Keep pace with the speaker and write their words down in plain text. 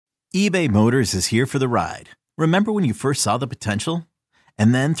eBay Motors is here for the ride. Remember when you first saw the potential?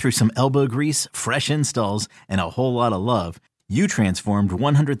 And then through some elbow grease, fresh installs, and a whole lot of love, you transformed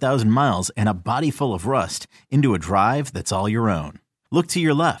 100,000 miles and a body full of rust into a drive that's all your own. Look to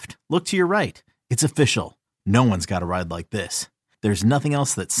your left. Look to your right. It's official. No one's got a ride like this. There's nothing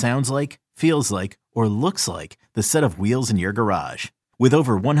else that sounds like, feels like, or looks like the set of wheels in your garage. With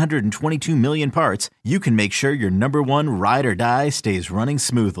over 122 million parts, you can make sure your number one ride or die stays running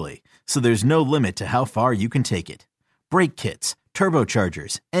smoothly. So there's no limit to how far you can take it. Brake kits,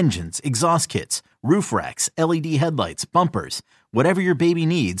 turbochargers, engines, exhaust kits, roof racks, LED headlights, bumpers, whatever your baby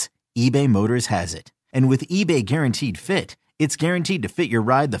needs, eBay Motors has it. And with eBay Guaranteed Fit, it's guaranteed to fit your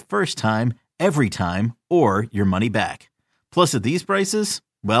ride the first time, every time, or your money back. Plus at these prices,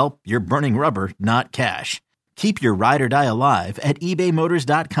 well, you're burning rubber, not cash. Keep your ride or die alive at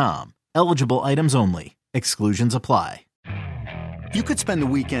ebaymotors.com. Eligible items only. Exclusions apply. You could spend the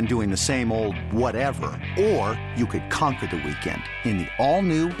weekend doing the same old whatever, or you could conquer the weekend in the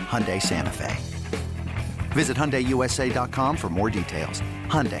all-new Hyundai Santa Fe. Visit HyundaiUSA.com for more details.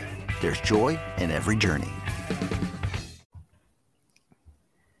 Hyundai, there's joy in every journey.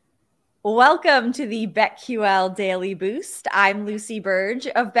 Welcome to the BetQL Daily Boost. I'm Lucy Burge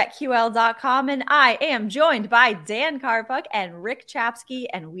of BetQL.com, and I am joined by Dan Karpuk and Rick Chapsky,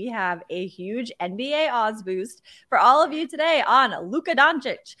 and we have a huge NBA odds boost for all of you today on Luka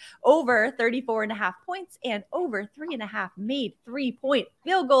Doncic. Over 34.5 points and over 3.5 made three-point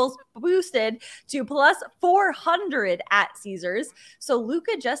field goals, boosted to plus 400 at Caesars. So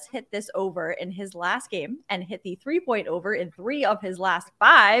Luka just hit this over in his last game and hit the 3-point over in 3 of his last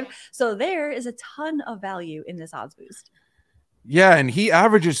 5. So there is a ton of value in this odds boost. Yeah, and he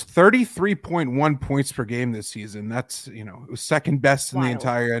averages 33.1 points per game this season. That's, it was second best in the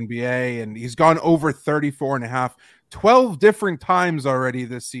entire NBA, and he's gone over 34.5, 12 different times already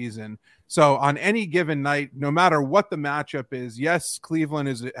this season. So on any given night, no matter what the matchup is, yes, Cleveland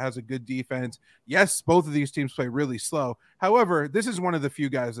has a good defense. Yes, both of these teams play really slow. However, this is one of the few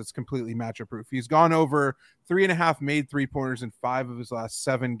guys that's completely matchup proof. He's gone over 3.5 made three-pointers in 5 of his last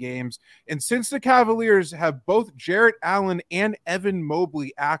 7 games. And since the Cavaliers have both Jarrett Allen and Evan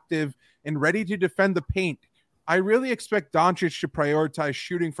Mobley active and ready to defend the paint, I really expect Doncic to prioritize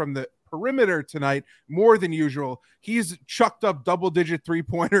shooting from the perimeter tonight more than usual. He's chucked up double-digit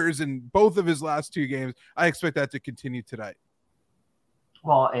three-pointers in both of his last 2 games. I expect that to continue tonight.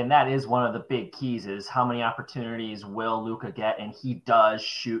 Well, and that is one of the big keys, is how many opportunities will Luka get, and he does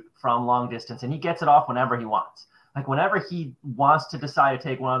shoot from long distance, and he gets it off whenever he wants. Like whenever he wants to decide to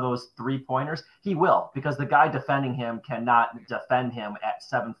take one of those 3-pointers, he will, because the guy defending him cannot defend him at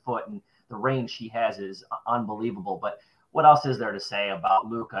 7 foot, and the range he has is unbelievable. But what else is there to say about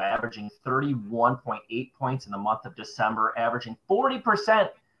Luka averaging 31.8 points in the month of December, averaging 40%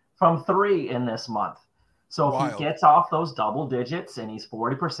 from 3 in this month? So if he gets off those double digits and he's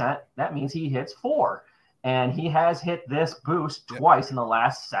 40%, that means he hits 4. And he has hit this boost twice in the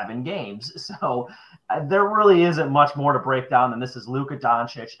last 7 games. So there really isn't much more to break down than this is Luka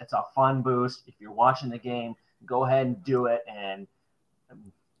Doncic. It's a fun boost. If you're watching the game, go ahead and do it. And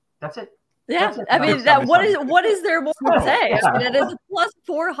that's it. Yeah, I mean, what is there more to say? I mean, it is a plus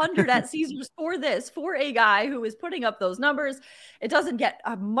 400 at Caesars for a guy who is putting up those numbers. It doesn't get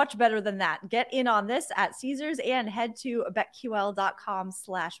much better than that. Get in on this at Caesars and head to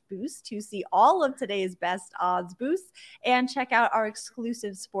betql.com/boost to see all of today's best odds boosts and check out our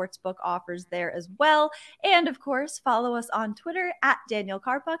exclusive sportsbook offers there as well. And of course, follow us on Twitter at Daniel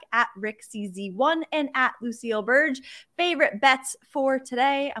Karpuk, at RickCZ1, and at Lucille Burge. Favorite bets for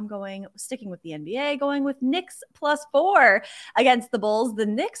today? I'm sticking with the NBA, going with Knicks plus 4 against the Bulls. The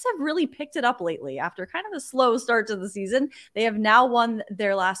Knicks have really picked it up lately after kind of a slow start to the season. They have now won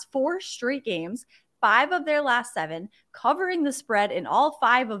their last 4 straight games, 5 of their last 7, covering the spread in all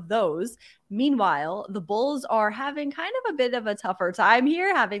 5 of those. Meanwhile, the Bulls are having kind of a bit of a tougher time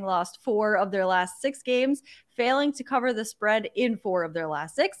here, having lost 4 of their last 6 games, failing to cover the spread in 4 of their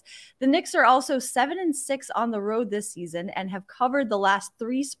last 6. The Knicks are also 7-6 on the road this season and have covered the last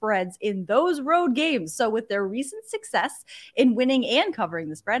 3 spreads in those road games. So with their recent success in winning and covering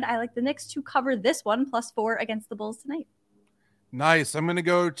the spread, I like the Knicks to cover this one plus 4 against the Bulls tonight. Nice. I'm going to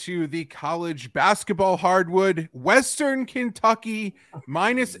go to the college basketball hardwood, Western Kentucky,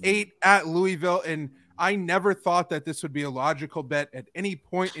 -8 at Louisville. And I never thought that this would be a logical bet at any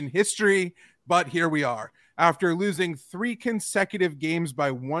point in history, but here we are. After losing 3 consecutive games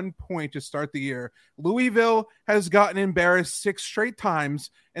by 1 point to start the year, Louisville has gotten embarrassed 6 straight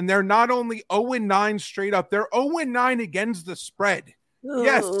times, and they're not only 0-9 straight up, they're 0-9 against the spread.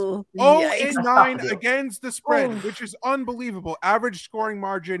 Yes. Ooh, 0-9 against the spread, which is unbelievable. Average scoring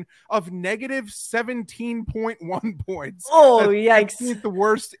margin of negative 17.1 points. Oh, That's yikes. the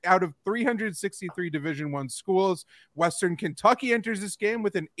worst out of 363 Division I schools. Western Kentucky enters this game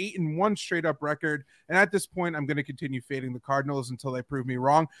with an 8-1 straight up record. And at this point, I'm going to continue fading the Cardinals until they prove me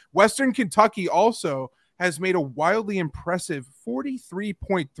wrong. Western Kentucky also has made a wildly impressive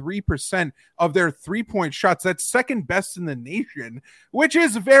 43.3% of their three-point shots. That's second best in the nation, which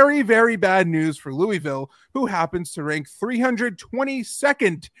is very, very bad news for Louisville, who happens to rank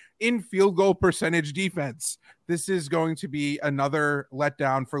 322nd in field goal percentage defense. This is going to be another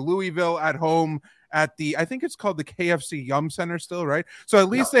letdown for Louisville at home at the, I think it's called the KFC Yum Center still, right? So at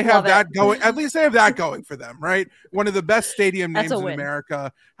least they have that going. At least they have that going for them, right? One of the best stadium names in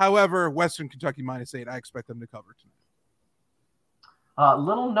America. However, Western Kentucky -8, I expect them to cover tonight.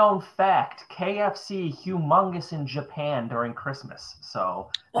 Little known fact, KFC humongous in Japan during Christmas. So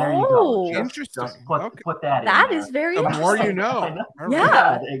there you go. Interesting. Just put that in. That is very the interesting. more you know.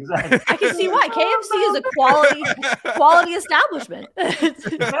 Yeah, exactly. I can see why. KFC is a quality establishment.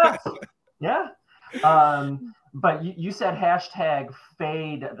 Yeah. But you said hashtag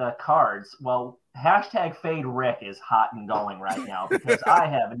fade the Cards. Well, hashtag fade Rick is hot and going right now because I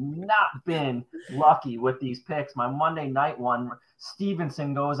have not been lucky with these picks. My Monday night one,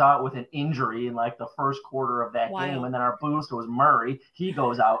 Stevenson goes out with an injury in like the first quarter of that game. And then our boost was Murray. He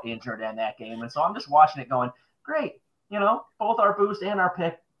goes out injured in that game. And so I'm just watching it going, great. Both our boost and our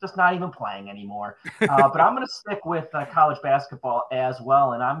pick just not even playing anymore. But I'm going to stick with college basketball as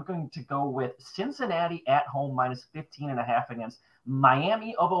well. And I'm going to go with Cincinnati at home -15.5 against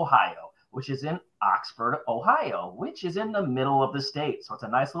Miami of Ohio, which is in Oxford, Ohio, which is in the middle of the state. So it's a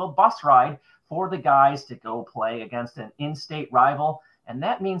nice little bus ride for the guys to go play against an in-state rival. And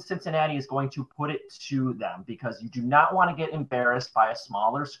that means Cincinnati is going to put it to them because you do not want to get embarrassed by a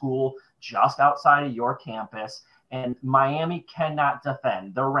smaller school just outside of your campus. And Miami cannot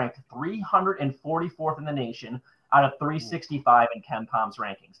defend. They're ranked 344th in the nation out of 365 in KenPom's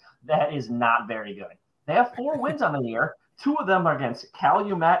rankings. That is not very good. They have 4 wins on the year. 2 of them are against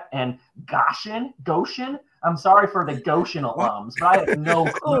Calumet and Goshen. I'm sorry for the Goshen alums, but I have no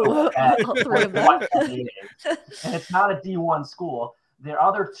clue what that is. And it's not a D1 school. Their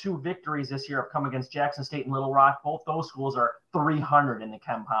other 2 victories this year have come against Jackson State and Little Rock. Both those schools are 300 in the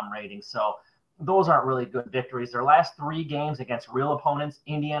KenPom rating. So those aren't really good victories. Their last 3 games against real opponents,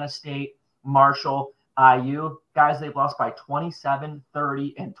 Indiana State, Marshall, IU, guys, they've lost by 27,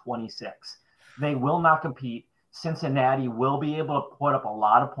 30, and 26. They will not compete. Cincinnati will be able to put up a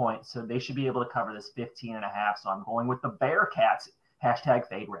lot of points, so they should be able to cover this 15.5. So I'm going with the Bearcats. Hashtag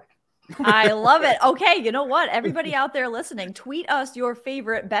fade Rick. I love it. Okay, you know what? Everybody out there listening, tweet us your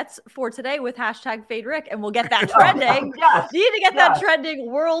favorite bets for today with hashtag fade Rick, and we'll get that trending. Yes. Need to get that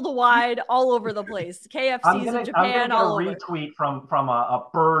trending worldwide, all over the place. KFC's in Japan, all over. I'm going to retweet from a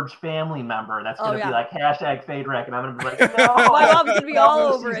Burge family member that's going to be like hashtag fade Rick, and I'm going to be like, no. My mom's going to be all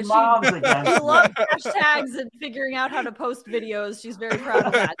over it. She loves hashtags and figuring out how to post videos. She's very proud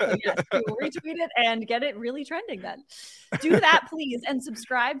of that. So yes, we will retweet it and get it really trending then. Do that, please, and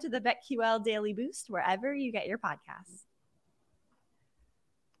subscribe to the BetQL Daily Boost wherever you get your podcasts.